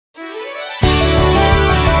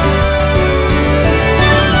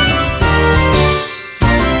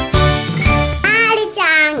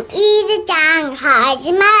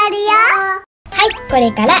始まるよ。はい、こ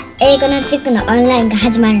れから英語の塾のオンラインが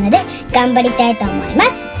始まるので頑張りたいと思います。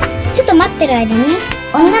ちょっと待ってる間に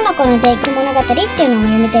女の子の出来物語っていうのを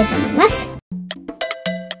読みたいと思います。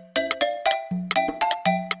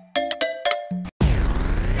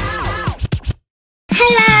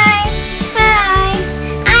Hello, hi,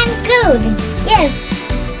 I'm good. Yes.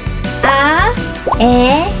 A, E,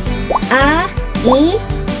 A,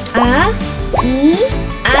 I, A,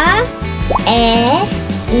 I, A,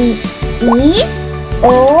 E, I, O,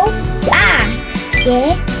 A,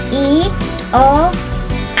 E, I, O,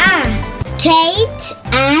 A. Kate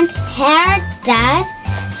and her dad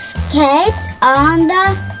skate on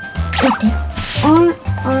the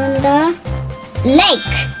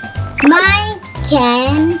lake. My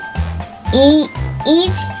can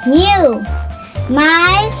is new.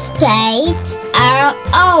 My skates are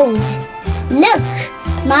old. Look,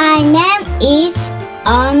 my name is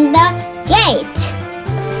on the gate.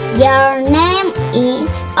 Your name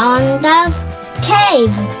is on the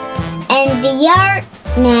cave. And your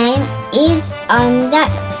name is on the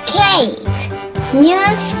cake. New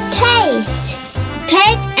skates.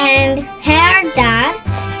 Kate and her dad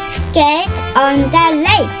skate on the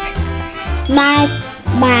lake. My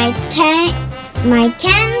can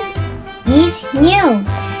is new.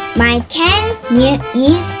 My can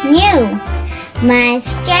is new. My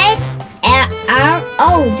skates are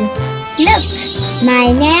old. Look,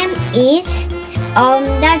 my name is on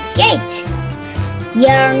the gate.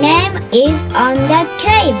 Your name is on the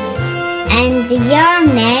cave. And your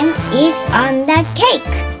name is on the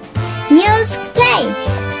cake. New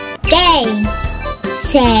skates. Day.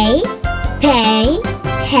 Say. Pay.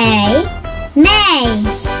 Hey. May.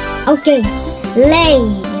 Okay. Lay.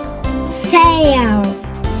 Sail.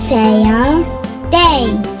 Sail. Day.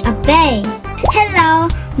 A bay. Hello,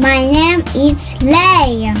 my name is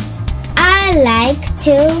Lay. I like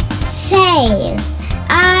to sail.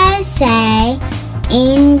 I sail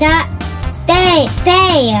in the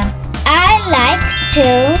day. I like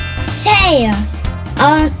to sail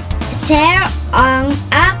on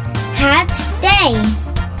a hot day.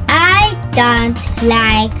 I don't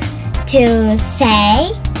like to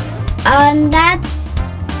sail on the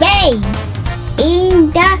bay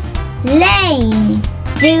in the rain.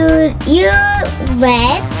 Do you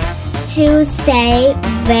want to sail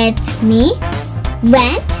with me?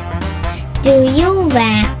 Do you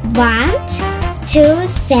want to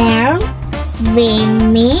sail with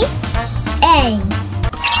me? A.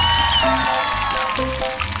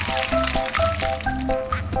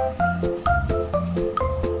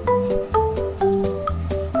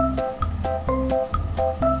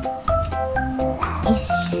 Is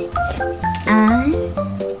I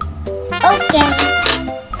okay?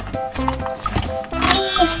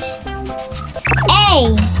 Fish.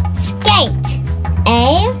 A. Skate.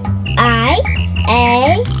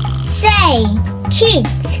 Say. Kit.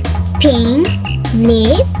 Pin.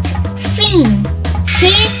 Lip. Fin.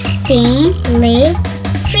 Kit. Pin. Lip.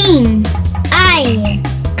 Fin. I.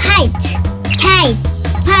 Kite. Pie.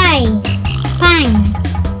 Pine.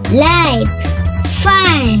 Life.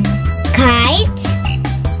 Fine. Kite.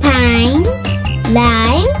 Pine.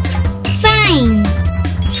 Life. Fine.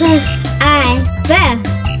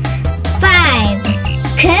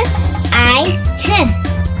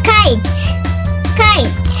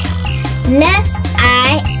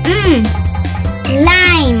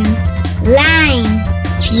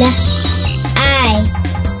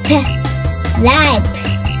 Five.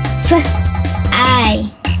 Kite. Lime.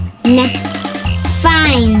 Life.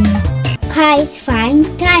 Fine. Kite fine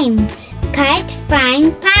time. Kite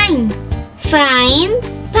fine pine. Fine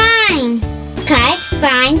pine. Kite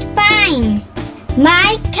fine pine.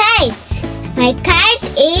 My kite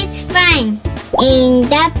is fine in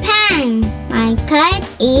the pan. My kite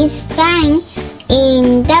is fine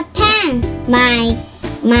in the pan.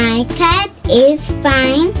 My kite is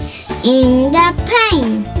fine in the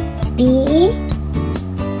pan. B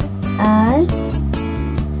I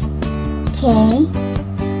K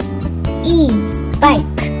E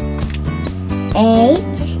bike.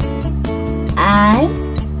 H I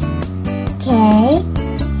K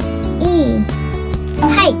E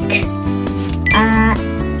hike.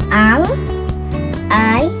 R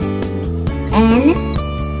I N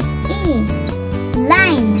E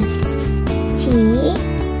line. T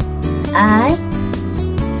I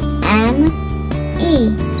M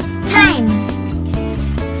E time.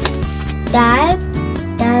 Dive.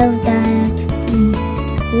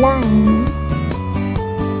 Line.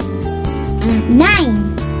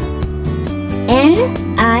 9. N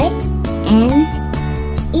I N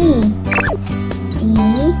E D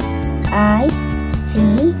I V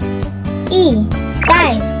E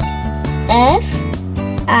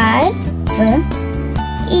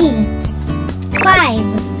E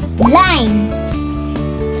 5 line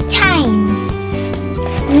time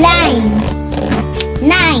line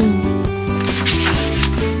 9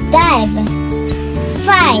 dive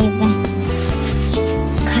 5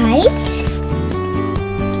 kite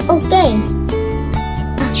OK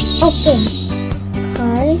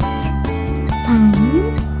kite time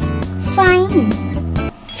fine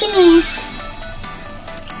finish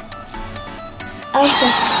OK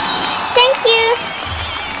thank you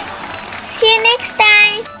see you next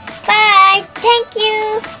time bye thank you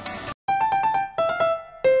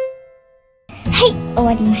はい終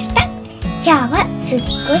わりました。今日はすっ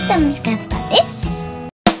ごい楽しかったです。